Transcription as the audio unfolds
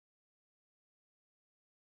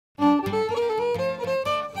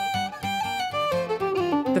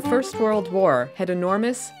The First World War had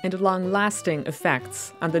enormous and long-lasting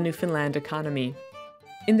effects on the Newfoundland economy.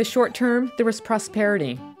 In the short term, there was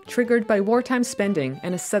prosperity, triggered by wartime spending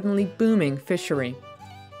and a suddenly booming fishery.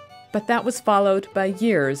 But that was followed by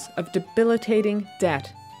years of debilitating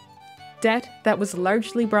debt. Debt that was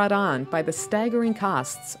largely brought on by the staggering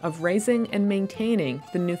costs of raising and maintaining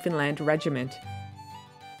the Newfoundland Regiment.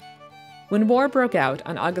 When war broke out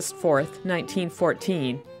on August 4,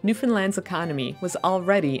 1914, Newfoundland's economy was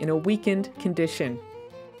already in a weakened condition.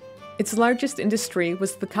 Its largest industry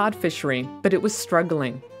was the cod fishery, but it was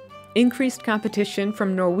struggling. Increased competition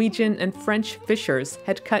from Norwegian and French fishers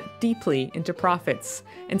had cut deeply into profits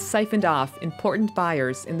and siphoned off important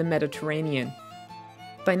buyers in the Mediterranean.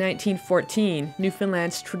 By 1914,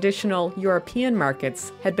 Newfoundland's traditional European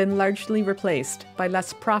markets had been largely replaced by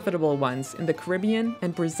less profitable ones in the Caribbean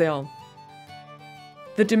and Brazil.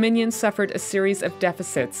 The Dominion suffered a series of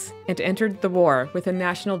deficits and entered the war with a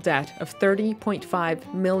national debt of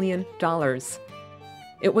 $30.5 million.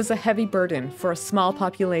 It was a heavy burden for a small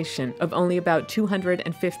population of only about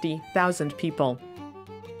 250,000 people.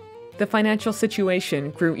 The financial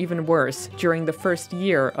situation grew even worse during the first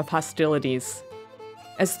year of hostilities.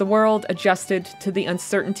 As the world adjusted to the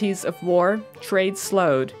uncertainties of war, trade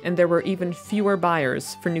slowed and there were even fewer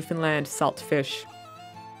buyers for Newfoundland salt fish.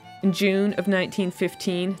 In June of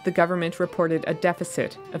 1915, the government reported a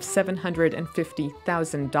deficit of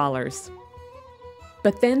 $750,000.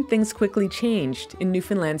 But then things quickly changed in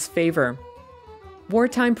Newfoundland's favor.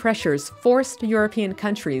 Wartime pressures forced European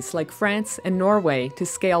countries like France and Norway to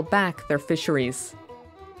scale back their fisheries.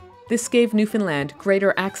 This gave Newfoundland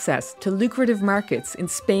greater access to lucrative markets in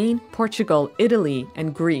Spain, Portugal, Italy,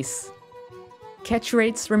 and Greece. Catch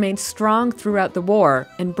rates remained strong throughout the war,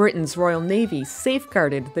 and Britain's Royal Navy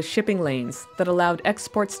safeguarded the shipping lanes that allowed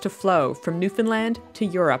exports to flow from Newfoundland to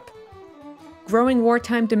Europe. Growing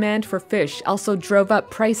wartime demand for fish also drove up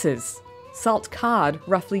prices. Salt cod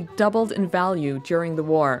roughly doubled in value during the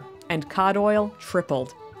war, and cod oil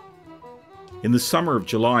tripled. In the summer of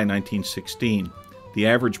July 1916, the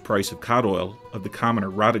average price of cod oil of the common or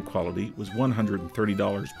rotted quality was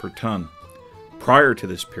 $130 per ton. Prior to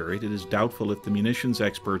this period, it is doubtful if the munitions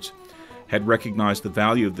experts had recognized the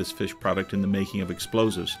value of this fish product in the making of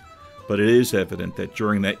explosives, but it is evident that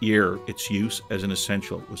during that year, its use as an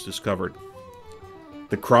essential was discovered.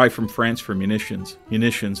 The cry from France for munitions,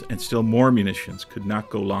 and still more munitions could not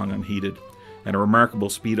go long unheeded, and a remarkable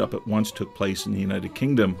speed-up at once took place in the United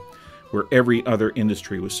Kingdom, where every other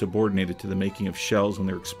industry was subordinated to the making of shells and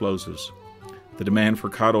their explosives. The demand for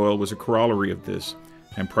cod oil was a corollary of this,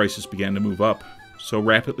 and prices began to move up. So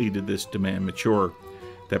rapidly did this demand mature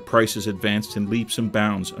that prices advanced in leaps and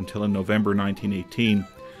bounds until in November 1918,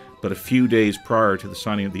 but a few days prior to the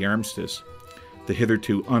signing of the armistice, the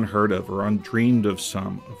hitherto unheard of or undreamed of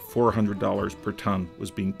sum of $400 per ton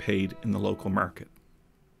was being paid in the local market.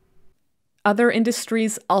 Other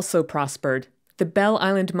industries also prospered. The Bell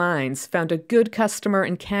Island mines found a good customer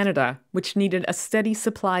in Canada, which needed a steady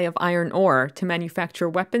supply of iron ore to manufacture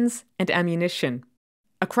weapons and ammunition.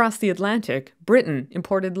 Across the Atlantic, Britain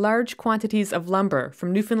imported large quantities of lumber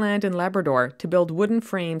from Newfoundland and Labrador to build wooden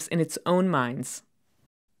frames in its own mines.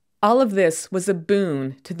 All of this was a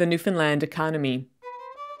boon to the Newfoundland economy.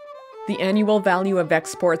 The annual value of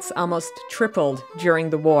exports almost tripled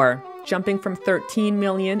during the war, jumping from $13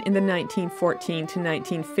 million in the 1914 to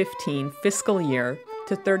 1915 fiscal year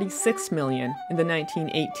to $36 million in the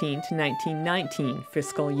 1918 to 1919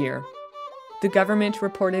 fiscal year. The government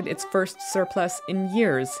reported its first surplus in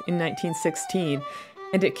years in 1916,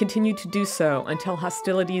 and it continued to do so until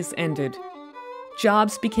hostilities ended.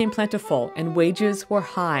 Jobs became plentiful and wages were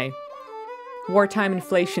high. Wartime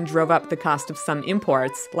inflation drove up the cost of some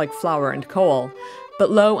imports, like flour and coal,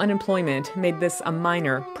 but low unemployment made this a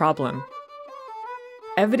minor problem.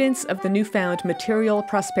 Evidence of the newfound material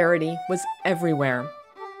prosperity was everywhere.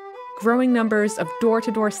 Growing numbers of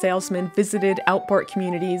door-to-door salesmen visited outport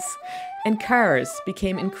communities, and cars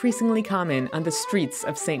became increasingly common on the streets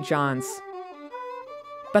of St. John's.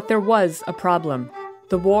 But there was a problem.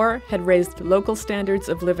 The war had raised local standards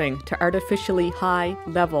of living to artificially high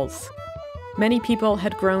levels. Many people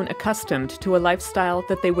had grown accustomed to a lifestyle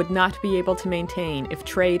that they would not be able to maintain if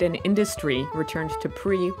trade and industry returned to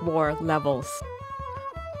pre-war levels.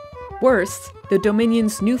 Worse, the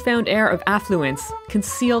Dominion's newfound air of affluence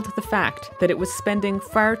concealed the fact that it was spending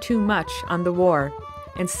far too much on the war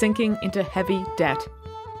and sinking into heavy debt.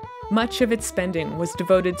 Much of its spending was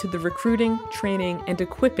devoted to the recruiting, training, and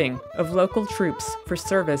equipping of local troops for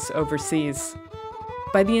service overseas.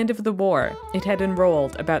 By the end of the war, it had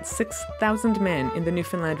enrolled about 6,000 men in the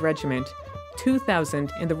Newfoundland Regiment,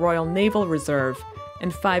 2,000 in the Royal Naval Reserve,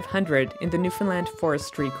 and 500 in the Newfoundland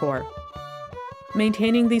Forestry Corps.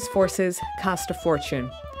 Maintaining these forces cost a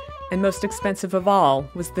fortune, and most expensive of all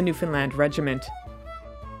was the Newfoundland Regiment.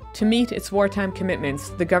 To meet its wartime commitments,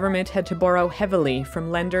 the government had to borrow heavily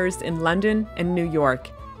from lenders in London and New York.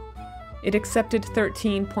 It accepted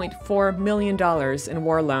 $13.4 million in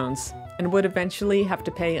war loans and would eventually have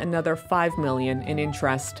to pay another $5 million in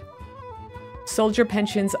interest. Soldier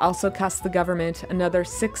pensions also cost the government another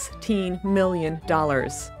 $16 million.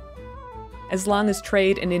 As long as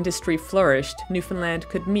trade and industry flourished, Newfoundland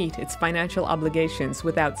could meet its financial obligations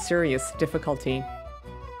without serious difficulty.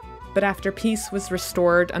 But after peace was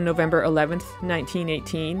restored on November 11,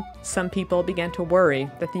 1918, some people began to worry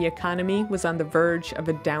that the economy was on the verge of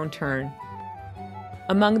a downturn.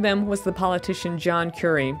 Among them was the politician John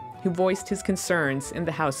Currie, who voiced his concerns in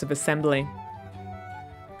the House of Assembly.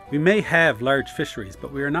 We may have large fisheries,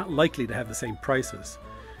 but we are not likely to have the same prices.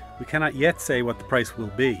 We cannot yet say what the price will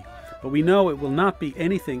be, but we know it will not be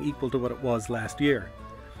anything equal to what it was last year.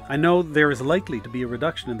 I know there is likely to be a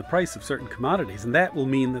reduction in the price of certain commodities, and that will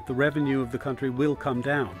mean that the revenue of the country will come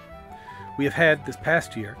down. We have had, this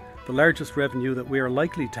past year, the largest revenue that we are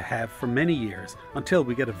likely to have for many years, until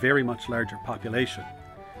we get a very much larger population.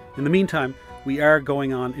 In the meantime, we are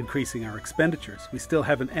going on increasing our expenditures. We still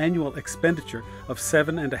have an annual expenditure of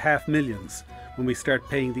 $7.5 million when we start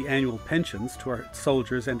paying the annual pensions to our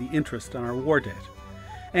soldiers and the interest on our war debt.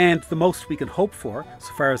 And the most we can hope for,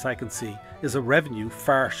 so far as I can see, is a revenue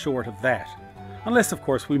far short of that. Unless, of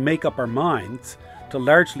course, we make up our minds to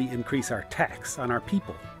largely increase our tax on our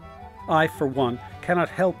people. I, for one, cannot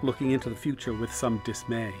help looking into the future with some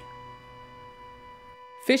dismay.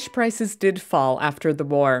 Fish prices did fall after the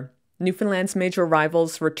war. Newfoundland's major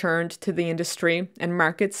rivals returned to the industry, and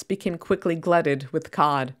markets became quickly glutted with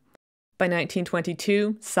cod. By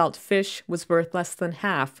 1922, salt fish was worth less than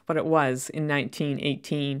half what it was in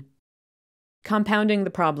 1918. Compounding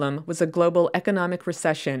the problem was a global economic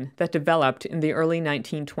recession that developed in the early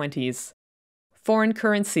 1920s. Foreign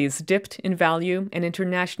currencies dipped in value and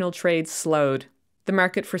international trade slowed. The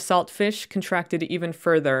market for salt fish contracted even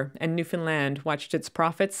further, and Newfoundland watched its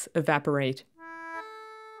profits evaporate.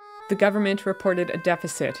 The government reported a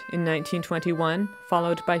deficit in 1921,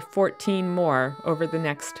 followed by 14 more over the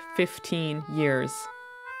next 15 years.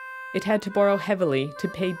 It had to borrow heavily to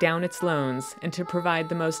pay down its loans and to provide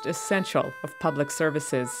the most essential of public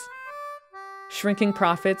services. Shrinking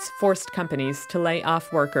profits forced companies to lay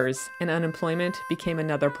off workers, and unemployment became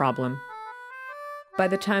another problem. By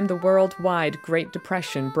the time the worldwide Great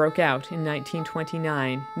Depression broke out in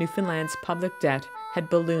 1929, Newfoundland's public debt had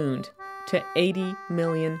ballooned to $80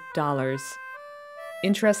 million.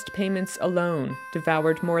 Interest payments alone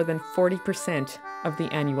devoured more than 40% of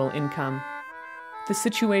the annual income. The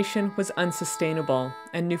situation was unsustainable,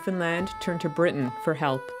 and Newfoundland turned to Britain for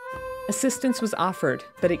help. Assistance was offered,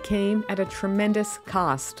 but it came at a tremendous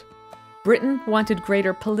cost. Britain wanted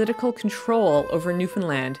greater political control over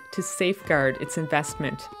Newfoundland to safeguard its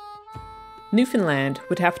investment. Newfoundland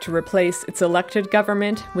would have to replace its elected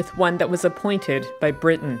government with one that was appointed by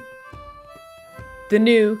Britain. The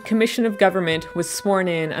new Commission of Government was sworn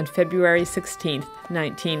in on February 16,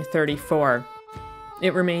 1934.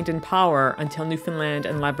 It remained in power until Newfoundland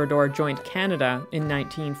and Labrador joined Canada in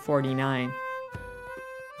 1949.